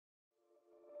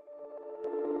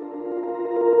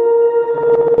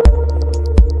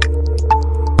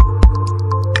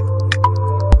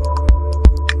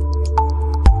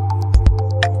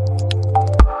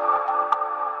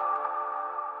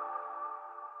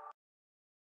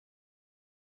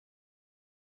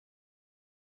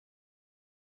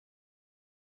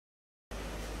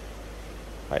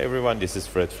Hi everyone, this is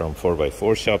Fred from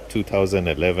 4x4 Shop.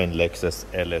 2011 Lexus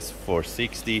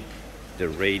LS460. The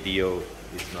radio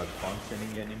is not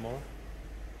functioning anymore.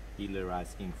 Dealer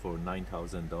asking for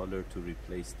 $9,000 to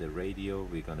replace the radio.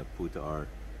 We're gonna put our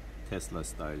Tesla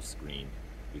style screen.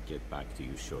 We'll get back to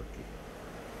you shortly.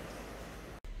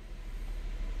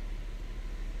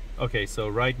 Okay, so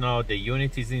right now the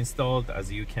unit is installed.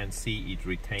 As you can see, it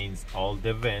retains all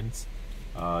the vents,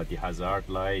 the hazard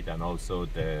light, and also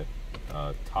the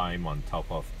time on top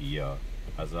of the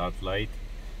hazard light.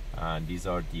 And these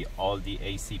are all the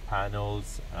AC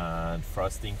panels and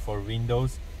frosting for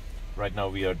windows. Right now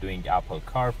we are doing Apple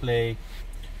Carplay.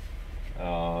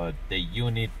 The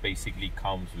unit basically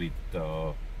comes with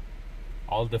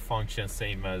all the functions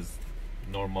same as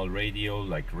normal radio,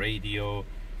 like radio.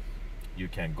 You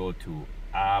can go to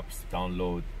apps,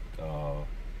 download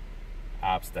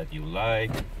apps that you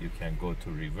like. You can go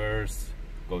to reverse,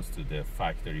 goes to the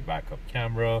factory backup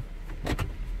camera.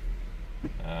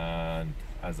 And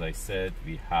as I said,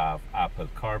 we have Apple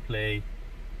CarPlay,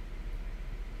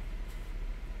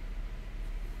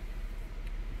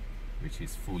 which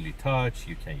is fully touch.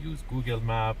 You can use Google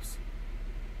Maps,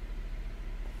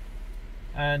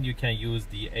 and you can use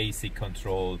the AC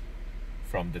control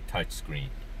from the touch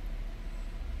screen.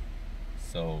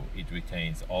 So it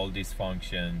retains all these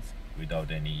functions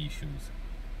without any issues.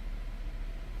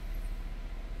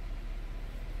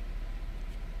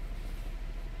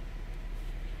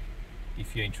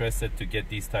 If you're interested to get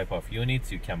these type of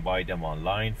units, you can buy them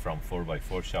online from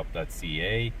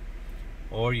 4x4shop.ca,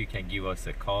 or you can give us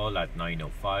a call at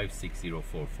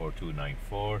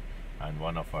 905-604-4294, and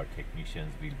one of our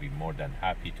technicians will be more than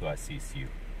happy to assist you.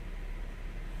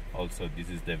 Also, this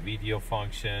is the video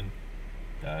function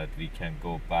that we can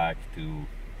go back to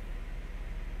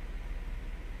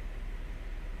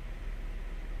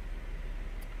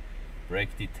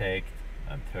brake detect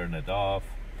and turn it off,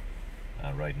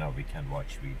 and right now we can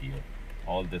watch video.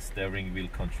 All the steering wheel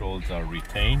controls are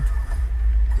retained.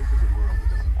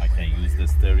 I can use the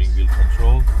steering wheel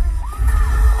control,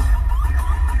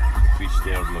 which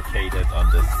they are located on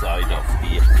the side of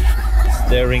the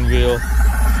steering wheel.